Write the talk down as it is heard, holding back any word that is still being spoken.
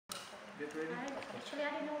Get ready. Actually,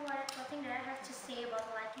 I don't know what thing that I have to say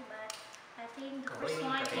about Lucky, but I think the first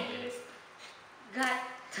one is God.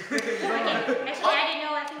 Okay, actually, I don't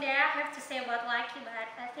know what thing that I have to say about Lucky, but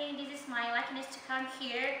I think this is my luckiness to come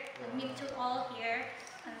here and meet you all here,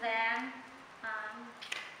 and then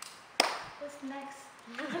what's next?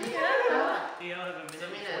 You have a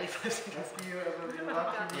minute 45 seconds. Have you ever been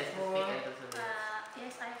lucky before?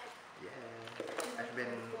 Yes, I've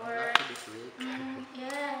been lucky this week.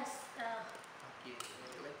 Yes.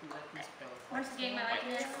 Once again, my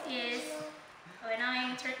luckiness is when I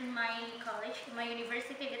entered in my college, in my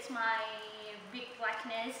university. That's my big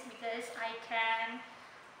luckiness because I can,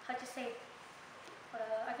 how to say,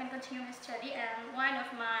 I can continue my study, and one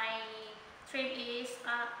of my dream is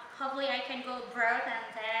hopefully I can go abroad and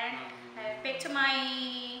then back to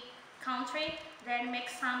my country, then make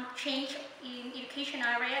some change in education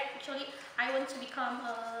area. Actually, I want to become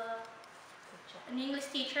an English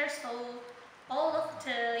teacher, so all of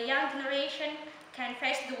the young generation can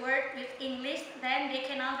face the word with English, then they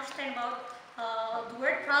can understand about the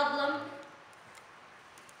word problem.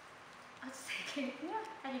 I'll say,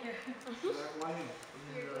 I don't know. One minute.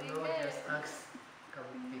 You don't know, just ask. Come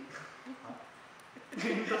pick.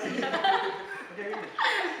 Okay, really?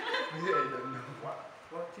 I don't know.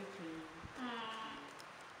 What teacher?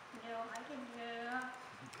 No, I don't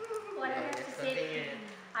know. What I have to say,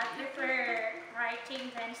 I prefer writing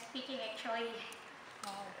than speaking actually.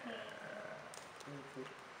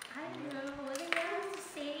 I don't know, what do I have to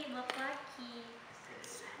say about Lucky?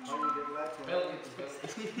 How you get lucky? Spell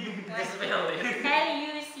it.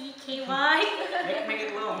 L-U-C-K-Y. Make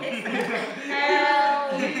it long. L-U-C-K-Y.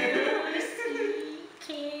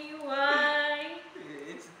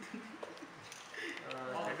 It's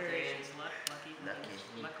all variations.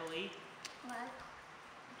 Luckily. What?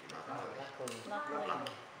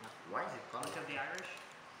 Why is it called? Luck of the Irish.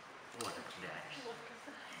 What is that?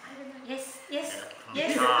 I don't know. Yes.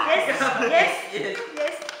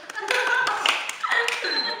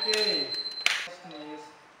 Okay. Question is,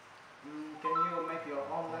 can you make your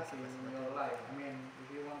own lucky in your life? I mean, if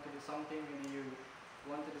you want to do something, maybe you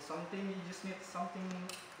want to do something, you just need something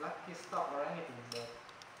lucky stuff or anything. But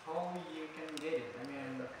how you can get it?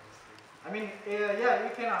 Yeah,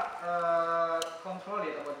 you cannot control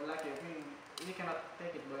it about the lucky. I mean, you cannot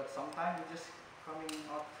take it, but sometimes you just coming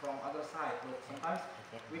out from other side. But sometimes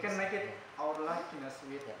we can make it our luckiness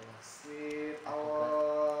with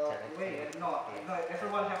our way. And no,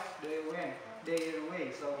 everyone has their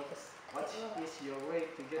way. So what is your way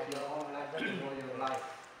to get your own lucky for your life?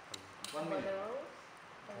 1 minute.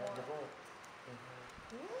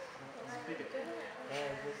 Speak it.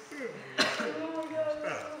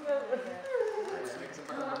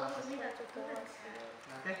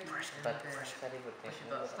 Okay. But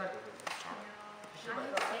Start.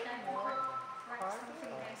 Write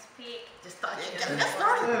something and speak. just touch it.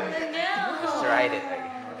 No. Just write it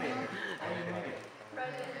again. Okay. How you gonna get?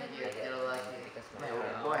 You're lucky.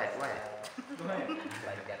 Go ahead. Go ahead.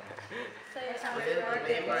 Like that. So you have With the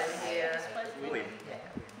paper here. maybe,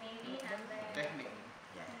 and then Technique.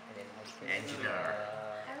 And then I say, Engineer.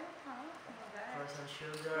 oh Pour some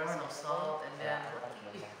sugar, some salt, and then my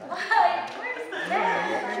God. Where's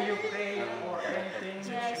that? When you pray for anything,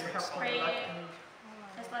 Yes, you have pray. lucky.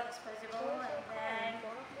 As much as possible, and then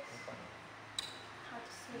how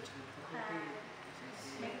to say,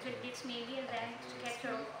 make good deeds maybe, and then to get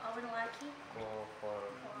your own lucky. go for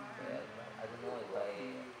I don't know if I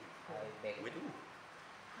make we do.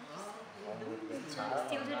 How to say? home with the So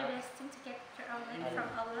still do the best thing to get your own lucky from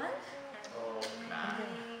Allah.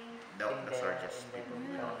 Those are just people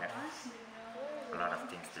who don't have a lot of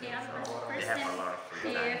things to do. Yeah, So but they have a lot of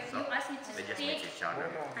free time. if you So ask me to they just make speak, each other.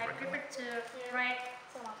 I prefer to write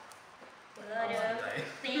a lot of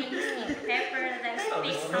things in paper than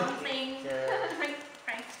speak something.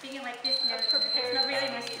 Frank speaking like this, no, it's not really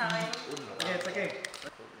my style. Okay, it's okay.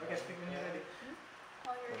 Okay, speak when you're ready.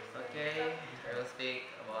 Okay, I will speak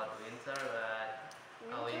about winter, but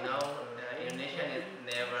how we know the Indonesian is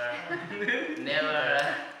never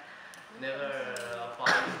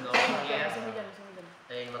found snow here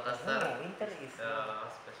in Makassar, winter is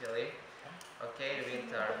especially. Okay, the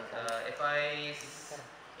winter. If I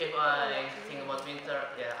think about winter,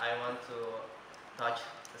 yeah, I want to touch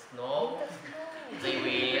the snow. Play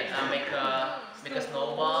make a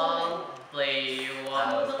snowball. Play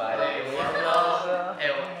one.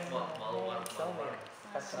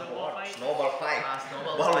 Snowball fight. Snowball fight.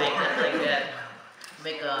 Snowball fight, like that.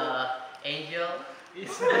 Make a angel.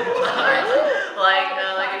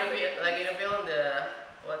 like in the film,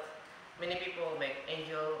 what many people make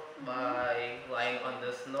angel by lying on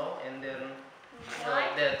the snow and then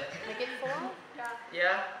that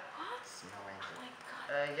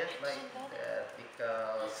just like that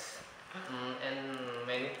because and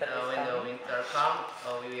when the winter comes,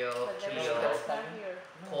 we will feel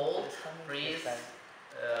cold, freeze,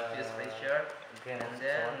 feels pressure, and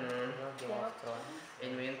then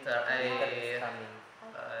in winter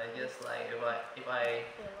just like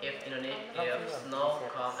if snow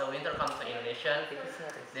comes, winter comes to Indonesia,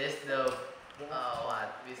 this the what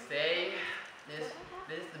we say. This is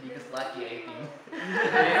the biggest lucky I think.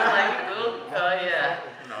 It's like good, yeah.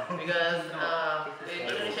 Because in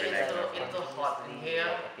Indonesia it's too hot in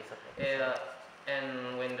here,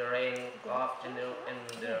 and when the rain comes when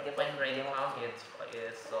rain comes, it's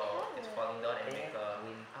falling down and make a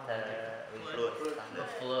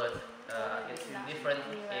flood. It's different.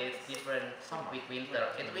 It's different with winter.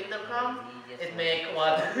 In winter come, it make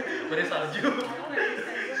what? Very salju.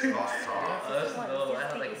 Snow, I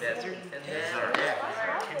like that.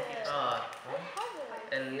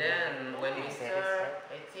 And then when winter,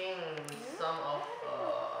 I think some of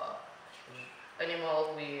animals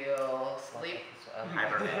will sleep,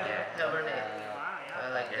 hibernate. I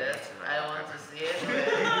like that. I want to see it. I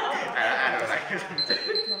don't like it.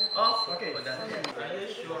 Oh, Okay. Are you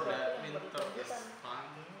sure that winter is fun?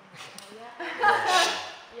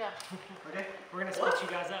 Yeah. Okay, we're gonna What switch.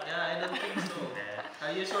 you guys up? Yeah, I don't think so.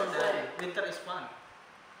 Are you sure that winter is fun?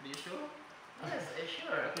 Are you sure? yes,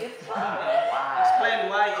 sure. It's fun. Explain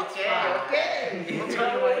why it's fun. Okay. I'll tell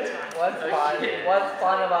you why it's fun. What's fun? What's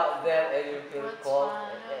fun about that? And you feel cold.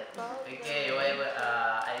 Okay,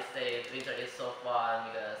 I say winter is so fun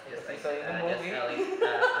because just like So in the movie- I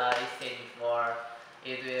said before,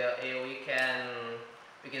 we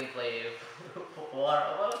can play what?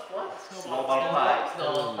 Snowball fight.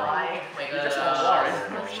 Snowball fight. Make a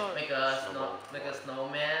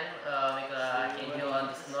snowman. Make a angel on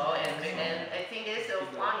the snow, and I think it's so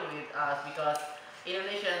funny with us because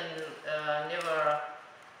Indonesian never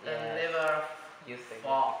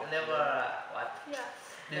fall, never what? Yeah.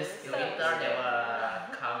 This winter never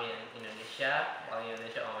come in Indonesia. While in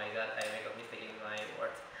Indonesia, oh my god, I make a mistake in my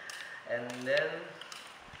words. And then,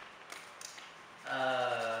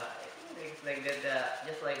 I think it's like that,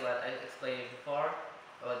 just like what I explained before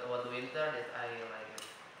about the winter, that I like it.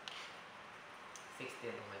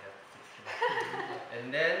 16, oh my god, 16.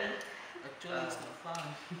 And then, Actually, it's not fun.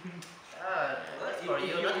 that's for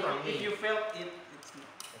you, not for If you me. felt it, it's not.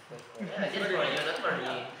 Yeah, just for you, not for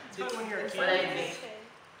me. It's fun when you're a But I kid. think,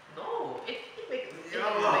 no, it makes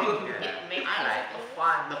I like it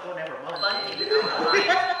fun. the phone never A won. fun thing in our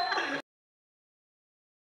life.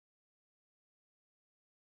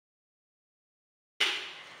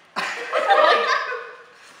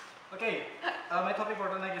 Okay, my topic for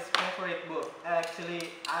tonight is favorite book. Actually,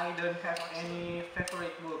 I don't have any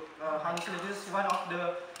favorite book. Honestly, this is one of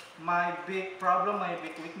my big problem, my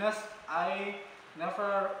big weakness. I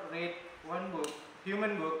never read one book,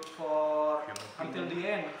 human book, until the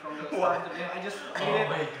end, from the start to the end. I just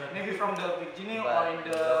read it maybe from the beginning or in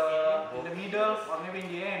the middle or maybe in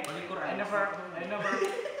the end. I never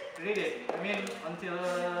read it. I mean until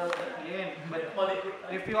the end. But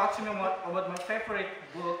if you ask me about my favorite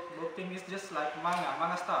book thing is just like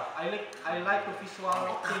manga stuff. I like the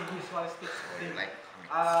visualistic thing.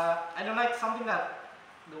 I don't like something that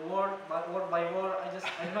the word by word. I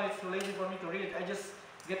know it's lazy for me to read. I just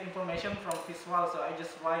get information from visual, so I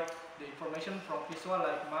just write the information from visual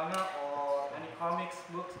like manga or any comics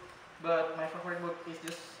books. But my favorite book is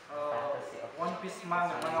just One Piece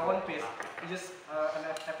manga One Piece. It's just an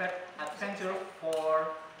epic adventure for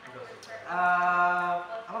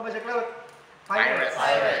apa bajak laut? Pirates.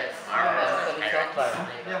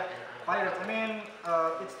 Yeah, pirates. I mean,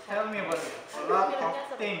 it's tell me about a lot of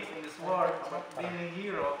things in this world about being a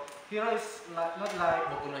hero. Hero is not like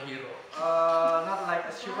not like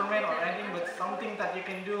a Superman or anything, but something that you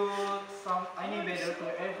can do any better to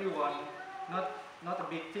everyone. Not a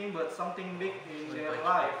big thing, but something big in their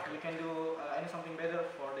life. You can do something better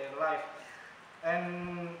for their life.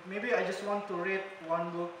 And maybe I just want to read one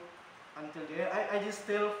book until the end. I just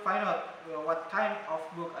still find out what kind of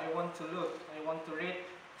book I want to look. I want to read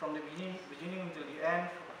from the beginning until the end,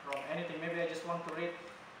 from anything. Maybe I just want to read.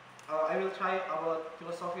 I will try about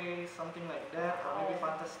philosophy, something like that, or maybe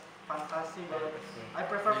fantasy. But I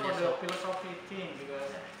prefer for the philosophy thing because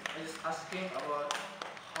I just asking about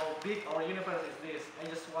how big our universe is this. I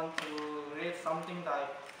just want to read something like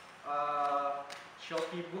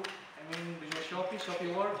Shopee book. I mean, dunia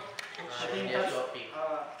Shopee world. I think that's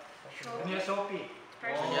dunia Shopee.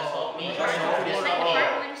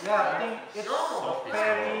 Yeah, I think it's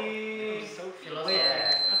very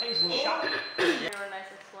Your nice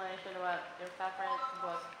explanation about your favorite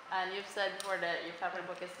book, and you've said before that your favorite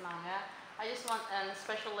book is manga. I just want, and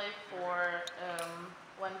especially for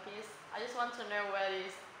One Piece, I just want to know what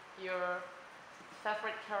is your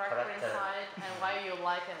favorite character inside and why you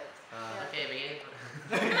like it. Yeah. Okay, begin.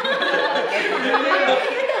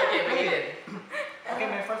 Okay, begin. Okay,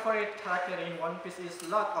 my favorite character in One Piece is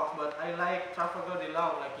lot of, but I like Trafalgar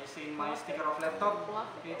Delao, like you see in my sticker of laptop.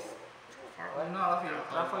 It's you know of him,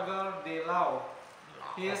 Trafalgar Delao.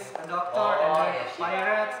 He is a doctor and a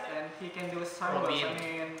pirate, and he can do symbols. I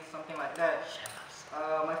mean, something like that.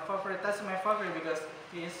 That's my favorite because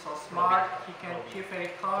he is so smart. He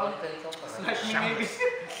very calm. It's like me maybe.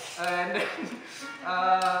 And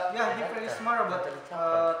yeah, he's very smart about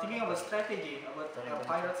thinking about strategy, about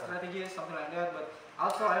pirate strategy, something like that. But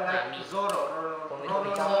also I like Zoro,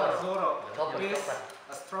 Zoro. He is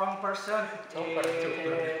a strong person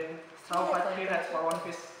in Straw Hat Pirates for One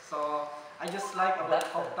Piece. So I just like about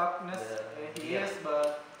how toughness he is,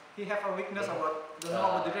 but he have a weakness about don't know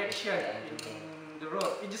about direction in the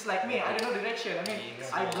road. It's just like me. I don't know direction. I mean,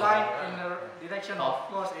 I blind in the direction. Of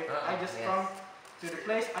course, if I just come to the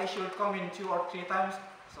place, I should come in 2 or 3 times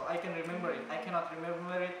so I can remember it. I cannot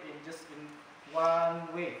remember it in just in one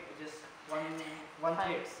way, just one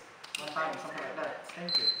trip, one time, something like that.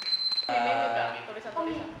 Thank you.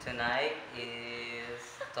 Tonight is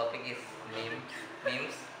topic is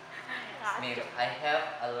memes. Memes. I have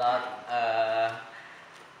a lot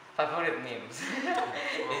favorite memes.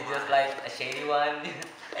 It's just like a shady one.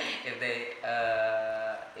 If they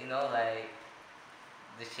you know, like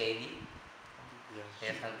the shady.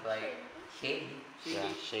 Yeah, something like shady.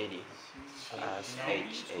 Yeah, shady.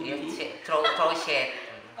 Throw shade.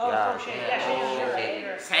 Oh, Yeah. from shade. Yeah. Yeah, Shade.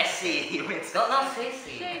 Sassy. Not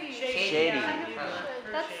sassy. Shady.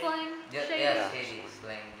 That's slang. Yeah, shady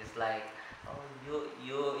slang. Just like, oh,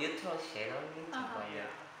 you throw shade on me. Something like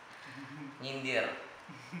that. Nyindir.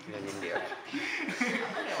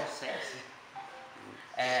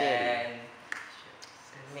 And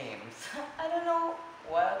memes. I don't know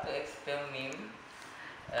what to explain meme.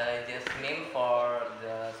 Just meme for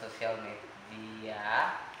the social media.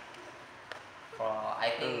 I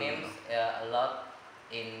think memes a lot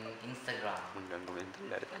in Instagram.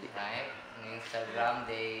 Right? In Instagram,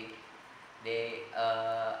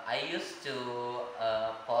 I used to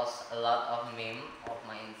post a lot of meme of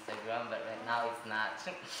my Instagram, but right now it's not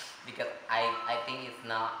because I think it's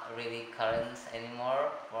not really current anymore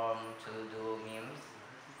to do memes.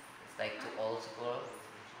 It's like too old school.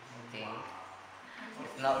 I think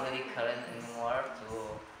it's not really current anymore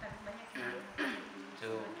to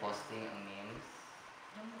posting a memes.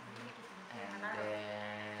 And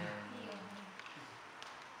then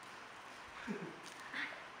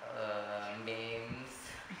memes.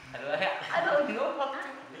 I don't know what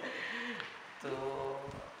to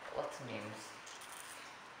what's memes.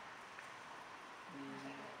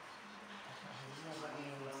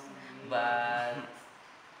 But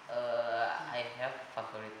I have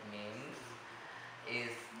favorite memes.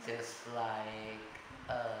 Is just like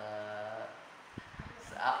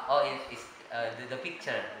it's the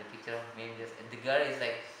picture of meme. Just the girl is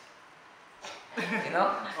like, you know,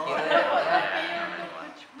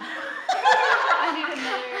 I need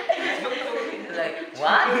another. It's like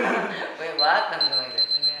what? Wait, what? Something like that.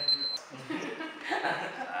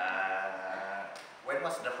 When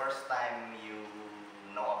was the first time you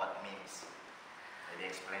know about memes? Can you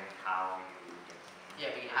explain how you get memes?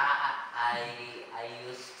 Yeah, because I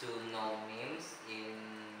used to know memes in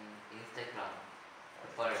Instagram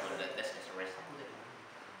first. So that's the rest.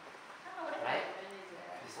 Right?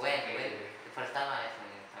 When the first time I saw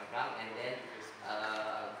Instagram, and then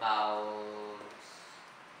about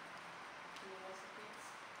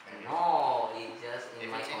no, it just in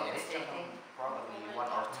If my it's in college. I Instagram, think. probably 1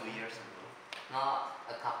 or 2 years ago. Not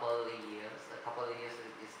a couple of years. A couple of years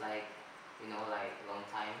is like, you know, like long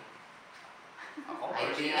time.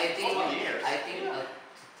 I think 2015.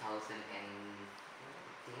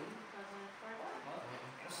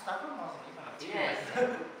 Instagram wasn't even a Yes.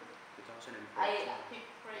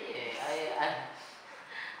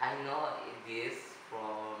 I know this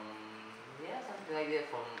from something like that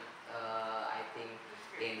from I think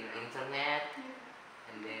in internet,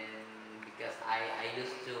 and then because I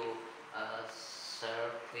used to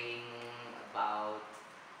surfing about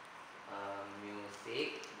music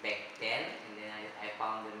back then, and then I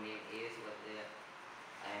found the meme is what the,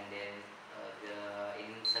 and then the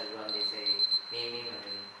Instagram they say meme and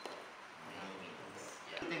then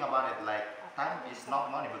The thing about it, like, time is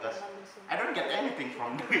not money because I don't get anything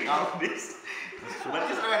from doing all of this. But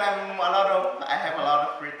just when I have a lot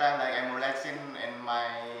of free time, like I'm relaxing in my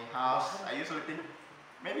house, I usually think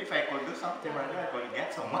maybe if I could do something right now, I could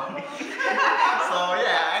get some money. So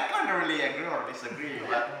yeah, I can't really really agree or disagree,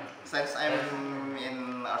 but since I'm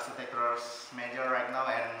in architecture's major right now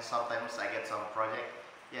and sometimes I get some project,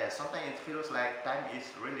 yeah, sometimes it feels like time is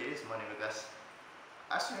really is money because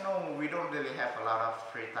as you know, we don't really have a lot of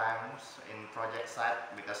free times in project site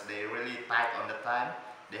because they really tight on the time.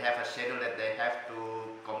 They have a schedule that they have to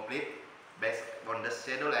complete based on the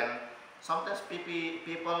schedule, and sometimes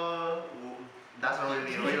people who doesn't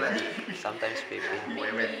really realize Sometimes people.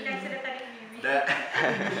 wait. That's the tadi the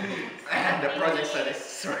the project site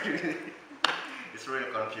is really it's really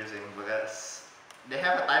confusing because they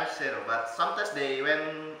have a time schedule, but sometimes they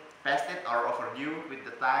when past it or overdue with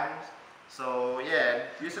the times. So yeah,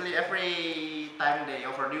 usually every time they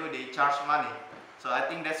overdue, they charge money. So I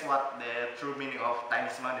think that's what the true meaning of time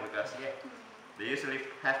is money because yeah, they usually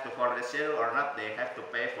have to follow the schedule or not. They have to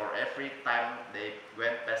pay for every time they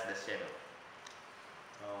went past the schedule.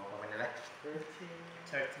 So how many left? 13.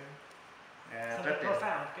 Yeah, Something 13.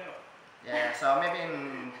 profound, go. Yeah, so maybe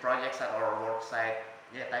in project site or work site,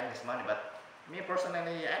 yeah, time is money. But me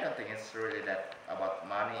personally, I don't think it's really that about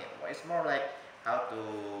money. It's more like how to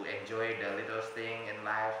enjoy the little thing in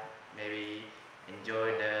life. Maybe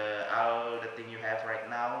enjoy all the thing you have right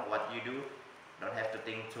now. What you do, don't have to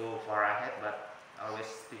think too far ahead, but always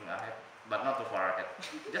think ahead, but not too far ahead.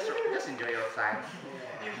 Just enjoy your time.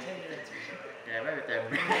 Yeah, maybe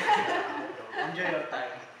 10 minutes. Enjoy your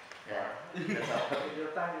time. Yeah, that's all.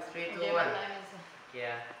 Your time is 3, 2, Okay, 1. what time is it?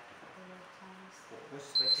 Yeah. Your time is- Who's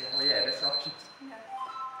question? Oh yeah, that's all. Yeah.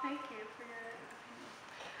 Thank you for your opinion.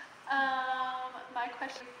 My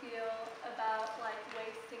question feel about like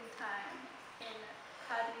wasting time and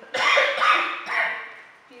how do you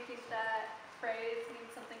do you think that phrase means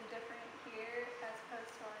something different here as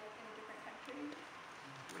opposed to like in a different country?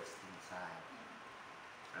 Wasting time.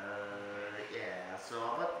 Yeah. So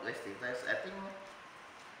about wasting time, I think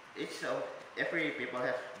every people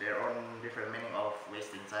have their own different meaning of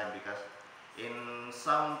wasting time because in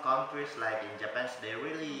some countries like in Japan, they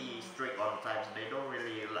really strict on times. They don't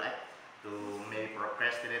really like to maybe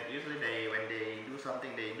procrastinate. Usually, when they do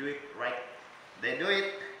something, they do it right. They do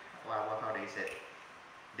it. Wow, how they say?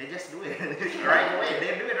 They just do it right away.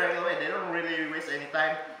 They do it right away. They don't really waste any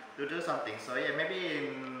time to do something. So yeah, maybe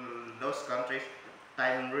in those countries,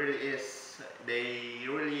 time really is. They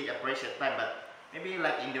really appreciate time, but maybe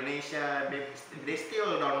like Indonesia, they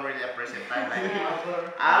still don't really appreciate time. Like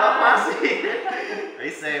all of us, we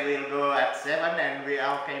say we'll go at 7 and we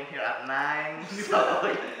all came here at 9. So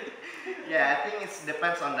yeah, I think it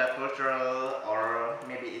depends on the cultural or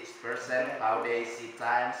maybe each person how they see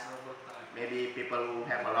times. Maybe people who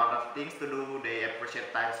have a lot of things to do, they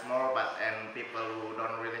appreciate times more, but and people who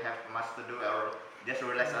don't really have much to do or just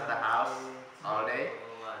relax at the house all day,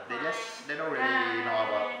 they don't really know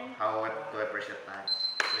about how to appreciate time.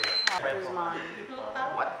 So yeah.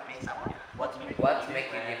 What makes up? What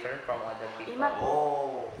makes you different from other people?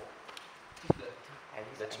 Oh,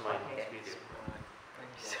 That's mine.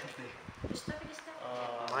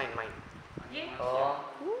 Mine. Oh,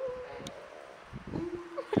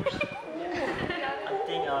 I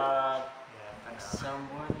think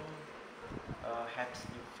someone helps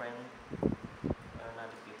different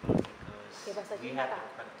other people because we have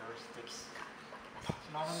characteristics.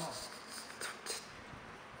 No.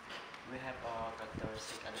 We have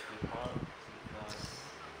characteristic other people because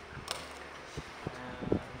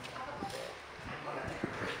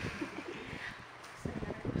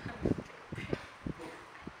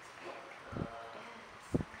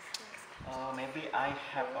maybe I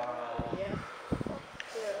have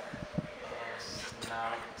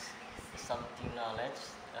knowledge, something knowledge.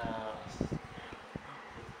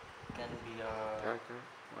 It can be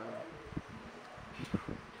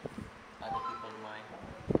other people's mind.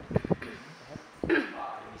 Maybe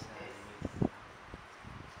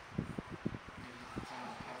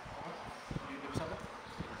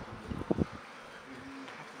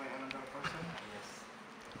yes.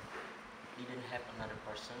 Didn't have another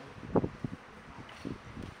person.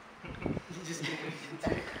 just give it.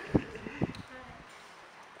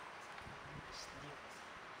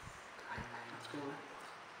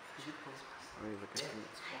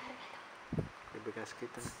 Bekas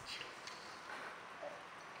kita.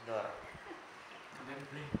 door.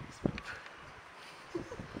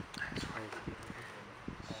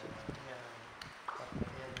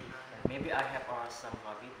 Maybe I have some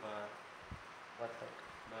hobby, but What?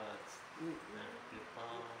 people.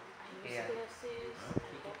 Yeah.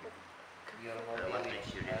 Your hobby What which makes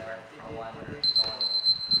you different? no one.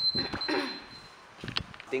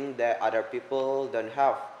 Thing that other people don't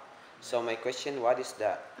have. So my question, what is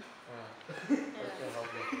that? What's your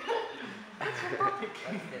hobby? What's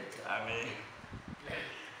that? I mean,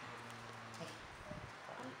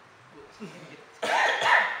 My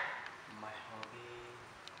hobby,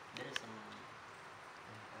 there is some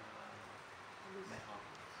my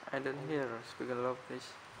hobby. I don't hear. Speak loud, please.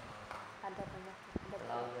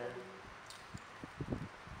 Louder.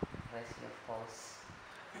 Raise your voice.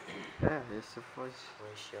 Yeah, it's the voice.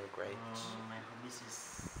 Racial great. My hobbies is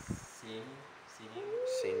singing. Singing.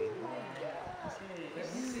 Singing.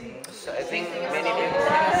 So I think Sing a many song. people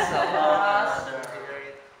Sing a song.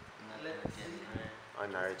 Another genre,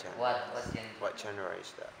 another genre. What genre? What genre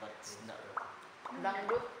is that? but it's not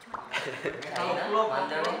Dangdut. China?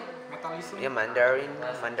 Mandarin? Metalism. Yeah, Mandarin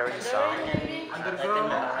song. Maybe. I think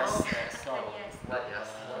Underground. song. Yes. What?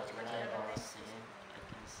 When I was singing, I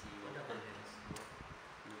can see what the lyrics look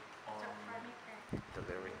on The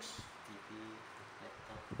lyrics. TV,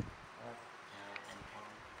 laptop, and on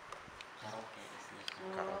karaoke. Is like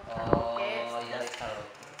Oh, yes,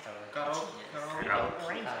 karaoke.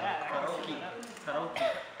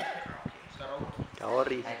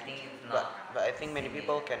 Kaori. I think it's not. But I think many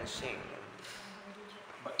people can sing.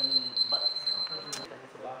 but Thank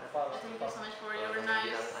you so much for your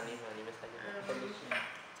nice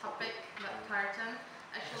topic about cartoon.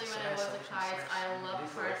 Actually, when I was a child, I loved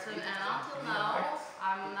cartoon, and until now,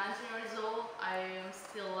 I'm 19 years old. I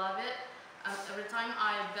still love it. Every time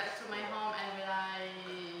I back to my home and when I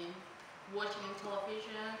watching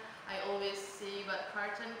television, I always see about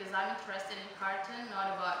cartoon because I'm interested in cartoon, not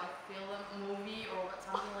about the film, movie, or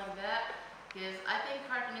something like that. Because I think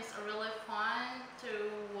cartoon is really fun to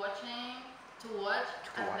watch, and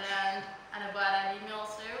about anime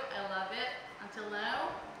also. I love it until now.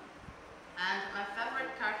 And my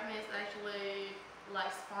favorite cartoon is actually like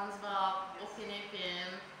SpongeBob, Opinipin,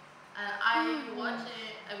 and I watch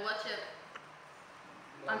it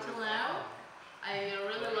until now. I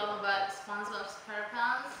really love about SpongeBob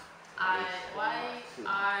SquarePants. I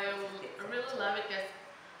really love it because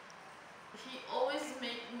he always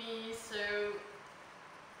make me so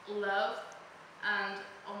love, and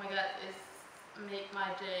oh my god, it's make my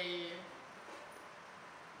day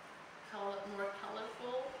more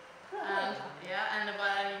colorful. And yeah, and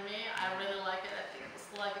about anime, I really like it. I think it's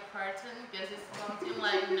like a cartoon because it's something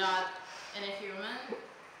like not in a human.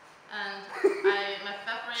 And my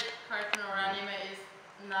favorite cartoon or anime is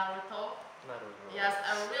Naruto. Yes,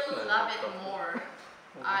 I really love it more.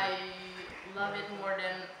 I love it more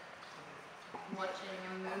than watching a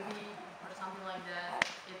movie or something like that.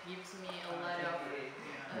 It gives me a lot of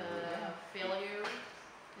failure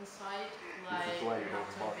inside. Like you have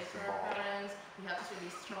to obey your parents, you have to be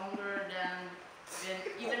stronger than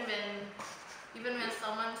even when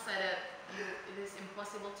someone said that it is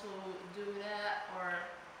impossible to do that, or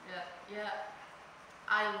yeah,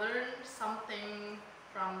 I learned something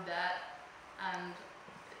from that, and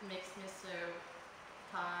it makes me so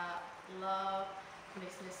love,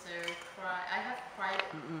 makes me so cry. I have cried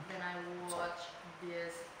when I watch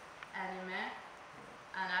this anime,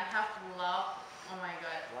 and I have love. Oh my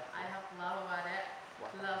god, I have love about it.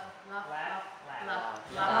 Love.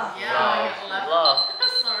 Yeah, love.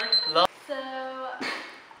 Sorry. So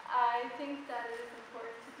I think that it is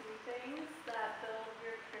important to do things that build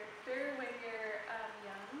your character when you're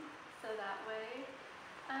young. So that way,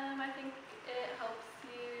 I think it helps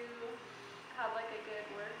you have like a good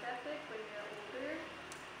work ethic when you're older.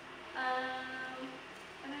 And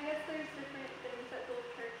I guess there's different things that build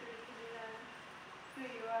character depending on who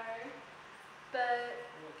you are. But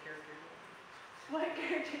what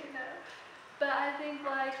character you know? But I think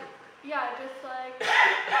like just like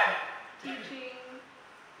teaching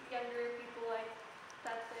younger people like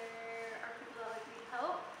that there are people that like need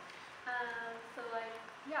help. So like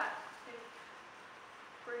if,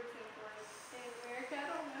 for example, like in America, I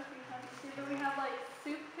don't know if you have to see, but we have like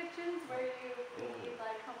soup kitchens where you feed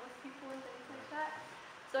like homeless people and things like that.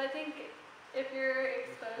 So I think if you're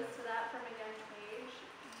exposed to that from a young age,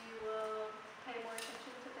 you will pay more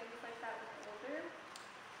attention to things like that when you're older.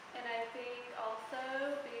 And I think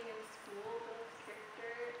also being in school builds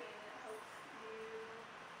character and it helps you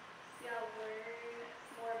learn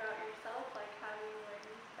more about yourself, like how you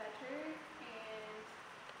learn better and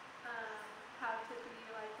how to be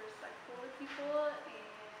like respectful to people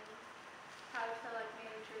and how to like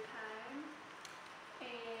manage your time.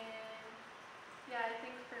 And I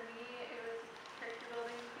think for me it was character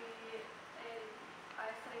building I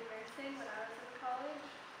studied nursing when I was in college.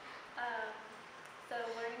 So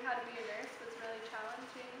learning how to be a nurse was really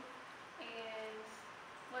challenging, and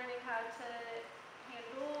learning how to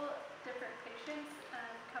handle different patients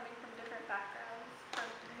coming from different backgrounds from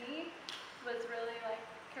me was really like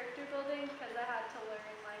character building because I had to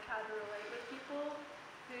learn like how to relate with people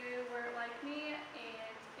who weren't like me,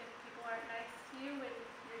 and if people aren't nice to you when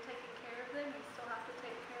you're taking care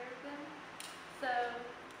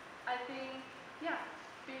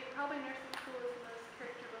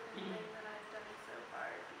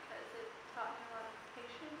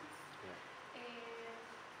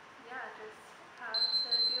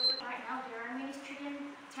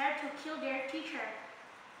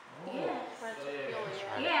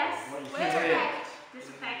Yes, that's a fact. That's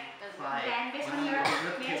a fact. It's like Then based on your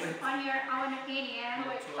own opinion,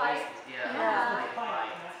 fight. yeah. Yeah.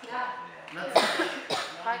 Fight. Yeah. Not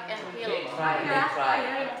Fight and kill. Ya,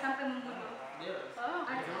 sampai membunuh. Oh.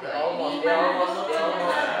 They almost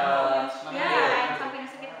Yeah, and sampai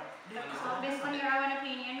sakit. So based on your own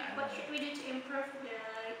opinion, what should we do to improve the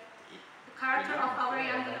character of our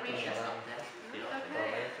young generation?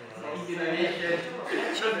 Indonesian.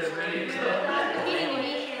 In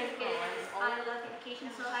Indonesia, because I love education,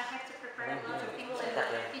 so I have to prepare a lot of things and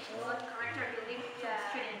teach a lot of character building to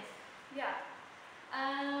students. Yeah.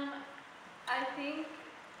 I think,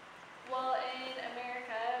 well, in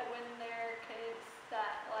America, when there are kids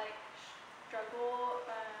that like struggle,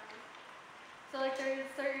 so like there's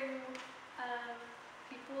certain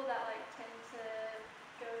people that like tend to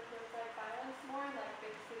go towards like violence more in like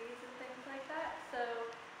big cities and things like that. So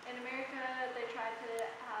in America, they try to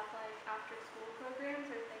have like after school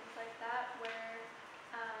programs or things like that where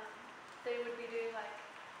they would be doing like,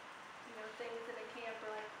 you know, things in a camp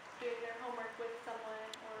or like doing their homework with someone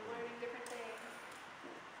or learning different things,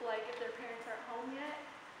 like if their parents aren't home yet,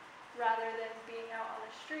 rather than being out on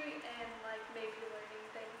the street and like maybe learning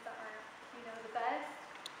things that aren't, you know, the best.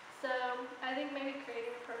 So I think maybe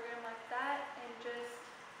creating a program like that and just,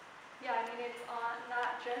 yeah, I mean it's on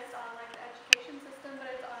not just on like the education system,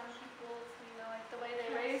 but it's on people's, you know, like the way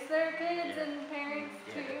they raise their kids and parents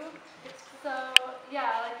too. So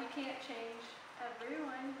yeah, like you can't change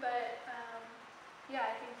everyone, but yeah,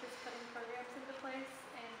 I think just putting programs into place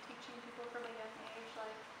and teaching people from a young age,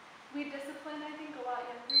 like we discipline, I think, a lot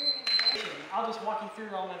younger. I'll just walk you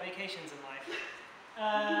through all my vacations in life.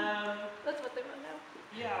 That's what they want to know.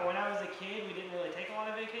 Yeah, when I was a kid, we didn't really take a lot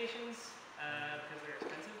of vacations because they're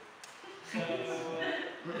expensive. So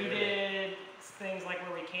we did things like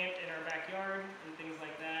where we camped in our backyard and things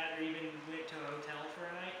like that, or even went to a hotel for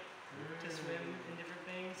a night to swim in different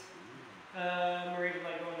things. Or even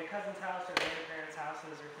like going to cousin's house or grandparents'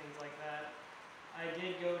 houses or things like that. I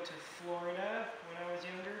did go to Florida when I was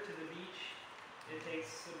younger, to the beach. It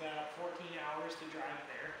takes about 14 hours to drive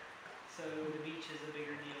there. So the beach is a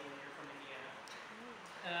bigger deal when you're from Indiana.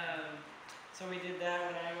 So we did that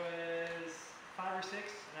when I was 5 or 6,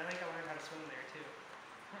 and I think I learned how to swim there too.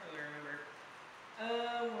 I don't really remember.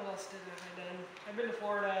 What else have I done? I've been to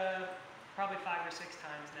Florida probably 5 or 6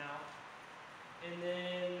 times now. And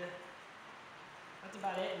then that's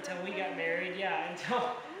about it until we got married. Yeah,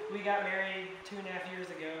 until we got married 2.5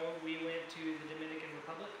 years ago, we went to the Dominican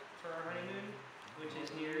Republic for our honeymoon, which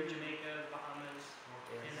is near Jamaica, Bahamas,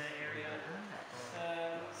 in that area.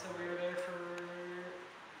 So we were there for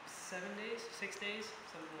 7 days, 6 days,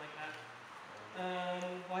 something like that.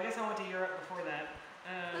 Well, I guess I went to Europe before that.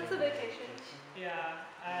 That's a vacation. Yeah,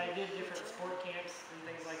 I did different sport camps and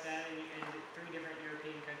things like that in 3 different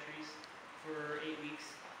European countries for 8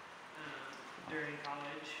 weeks during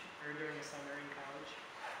college, or during the summer in college.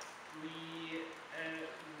 We,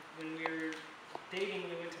 when we were dating,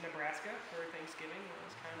 we went to Nebraska for Thanksgiving. That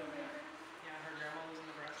was kind of, yeah, her grandma was in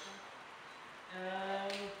Nebraska.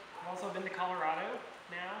 I've also been to Colorado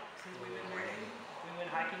now, since we've been married. We went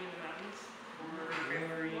hiking in the mountains for a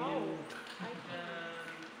family reunion.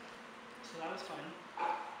 So that was fun.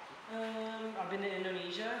 I've been to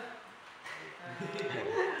Indonesia.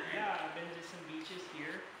 Yeah, I've been to some beaches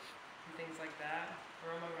here and things like that.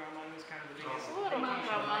 Roma was kind of the biggest vacation. We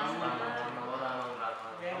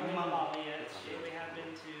haven't been to Bali yet. We have been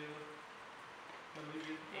to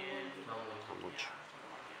Mamuju and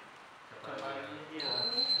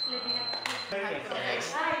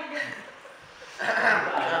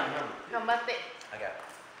Ngambate. Okay.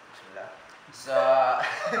 Bismillah. So,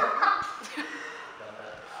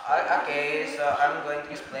 okay, so I'm going to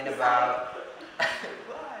explain about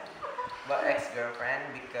ex-girlfriend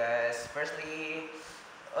because firstly,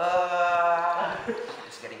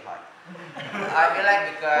 it's getting hot. I feel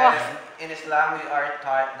like because in Islam we are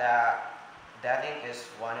taught that dating is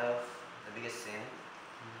one of the biggest sin.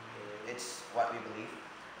 It's what we believe.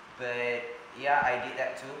 But yeah, I did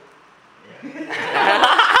that too.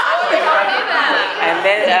 And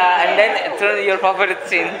then turn your favorite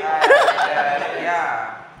scene.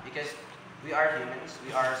 Yeah, because we are humans,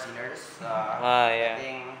 we are sinners. Yeah. I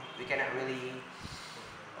think we cannot really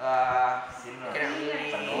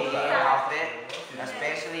help it,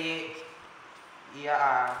 especially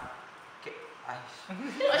yeah.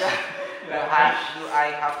 Do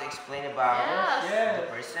I have to explain about the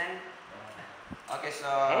person? Okay, so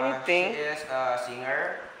Anything? she is a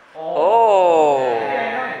singer. Oh.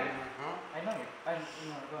 And, I know it. I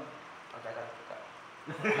know. Go on. Okay.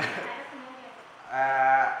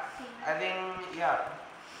 I think yeah,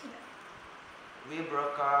 we broke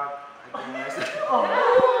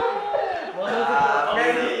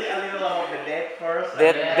first.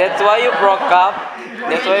 That's why you broke up.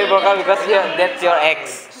 That's why you broke up because that's your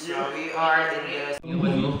ex. So we are in the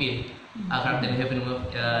human movie. A character in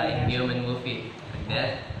human movie like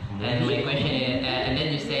that. And my question is, and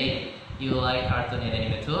then you say you like cartoon and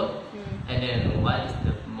anime too. And then what is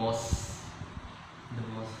the most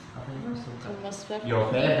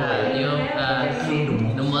Your favorite.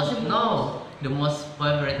 the most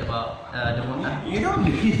favorite about the most. You don't.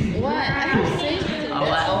 What? I don't say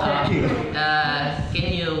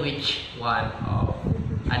Can you which one of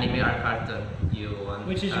anime or cartoon you want?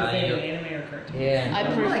 Which is your favorite anime or cartoon? Yeah. I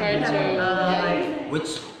prefer to.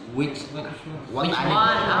 Which Which one you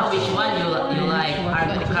like?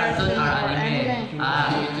 Cartoon or anime?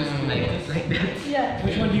 Like that. Yeah.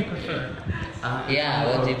 Which one do you prefer? Yeah,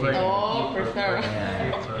 what do you prefer? Oh, prefer.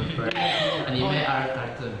 Anime or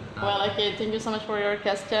cartoon? Well, okay, thank you so much for your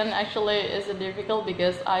question. Actually, it's difficult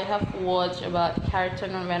because I have watched about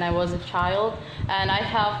cartoon when I was a child, and I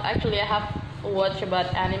have watched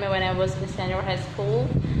about anime when I was in senior high school.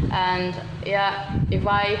 And yeah, if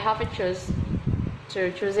I have a choice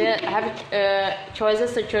to choose it, I have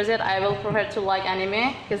choices to choose it, I will prefer to like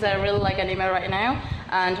anime because I really like anime right now.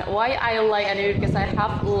 And why I like anime because I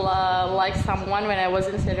have like someone when I was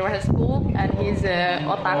in senior high school, and he's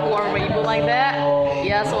otaku or maybe like that.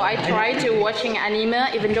 Yeah, so I tried to watching anime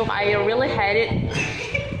even though I really hate it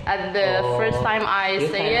at the first time I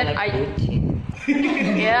say it. I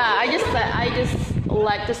just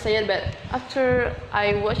like to say it, but after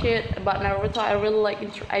I watch it about Naruto, I really like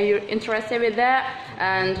interested with that,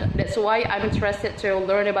 and that's why I'm interested to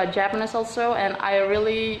learn about Japanese also. And I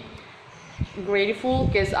really grateful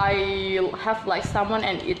because I have like someone,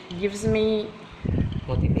 and it gives me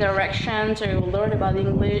direction to learn about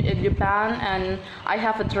English in Japan, and I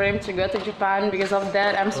have a dream to go to Japan because of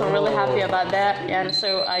that. I'm so really happy about that, and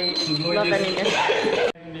so I love anime. I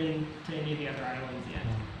haven't been to any of the other islands yet.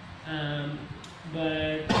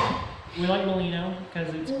 But we like Molino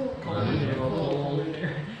because it's colder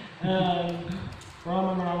there.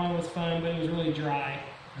 Rama was fun, but it was really dry.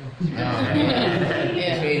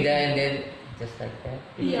 It's really dry and then just like that.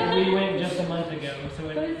 Yeah. We went just a month ago, so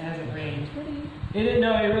it hasn't rained. It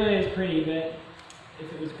really is pretty, but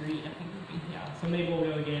if it was green, I think it would be, yeah. So maybe we'll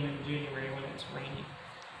go again in January when it's rainy.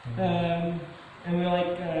 And we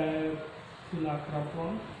like Pulau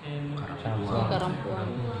Karampuang in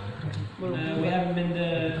we haven't been to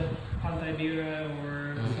Pantai Bira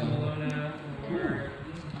or Samalona or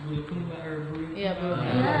Bulukumba or Bulukumba. Yeah,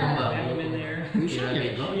 Bulukumba. We haven't been there.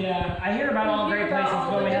 Yeah, I hear about all great places,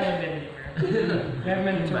 but we haven't been anywhere. We haven't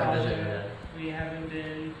been to Toronto. We haven't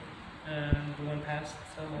been the one past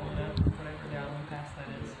Samalona, whatever the one past that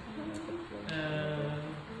is.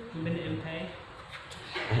 We've been to Impey.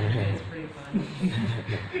 It's pretty fun.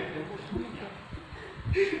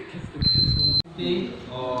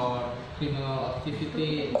 Or criminal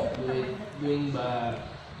activity doing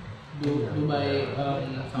by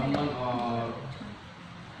someone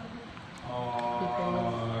or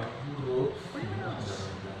groups.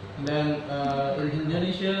 And then in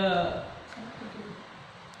Indonesia,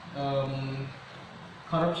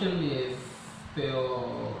 corruption is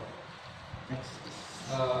still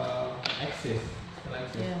exists.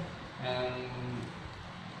 Yeah. And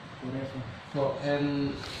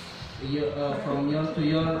from year to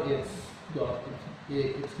year,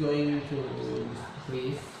 it's going to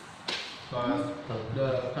decrease because the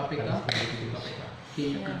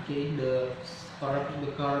KPK, the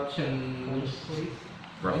corruption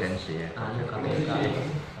Provinsi ya.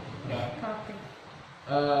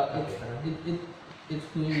 It's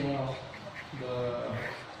doing well. The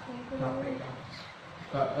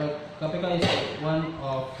KPK is one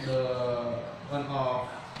of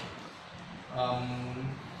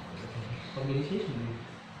organization.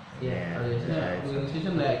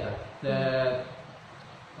 Organization like that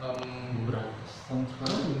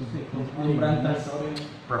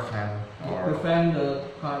prevent the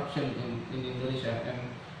corruption in Indonesia.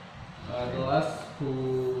 And the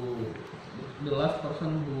last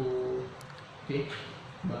person who picked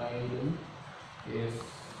by them is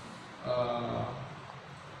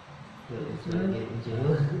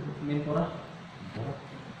Menpora.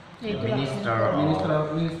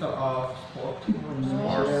 Minister of Sport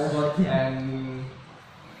and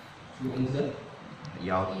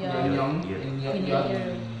Young.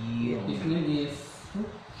 His name is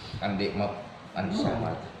Andi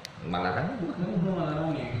Samad Malaran.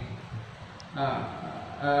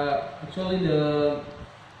 Actually the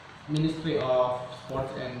Ministry of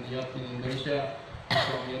Sports and Youth in Indonesia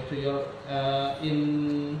from year to year.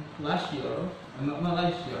 In last year, not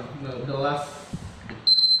last year, the last.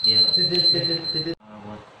 Yeah.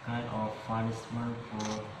 What kind of punishment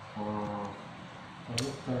for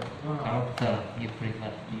Character you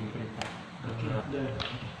prefer.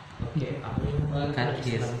 Okay. Cut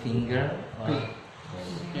his finger. Or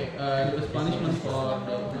Okay. The best punishment for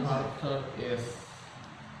the character is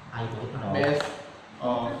I don't know. based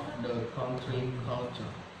of the country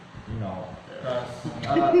culture. No.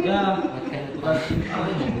 Yeah, what kind of because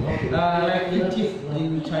like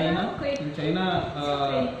in China,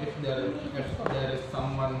 if there is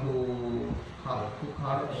someone who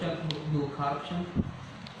corruption,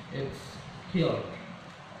 it's killed.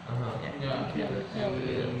 Yeah,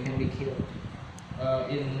 and can be killed.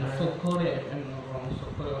 in South Korea, if I'm not wrong,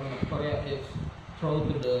 South Korea or North Korea, it's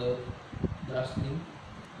thrown to the dustbin.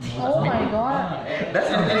 Oh my god. That's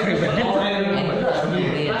not very bad. I remember.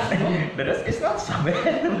 It's not so bad.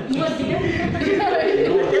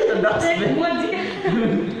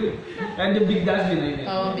 And the big dustbin, I think.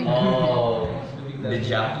 Oh, big Oh, The big the dustbin.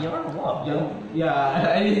 junkyard? What?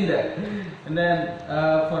 Yeah, I mean that. And then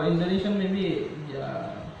for Indonesian, maybe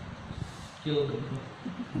kill them.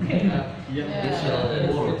 Yeah.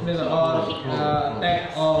 It's better or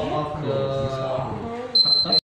take all of the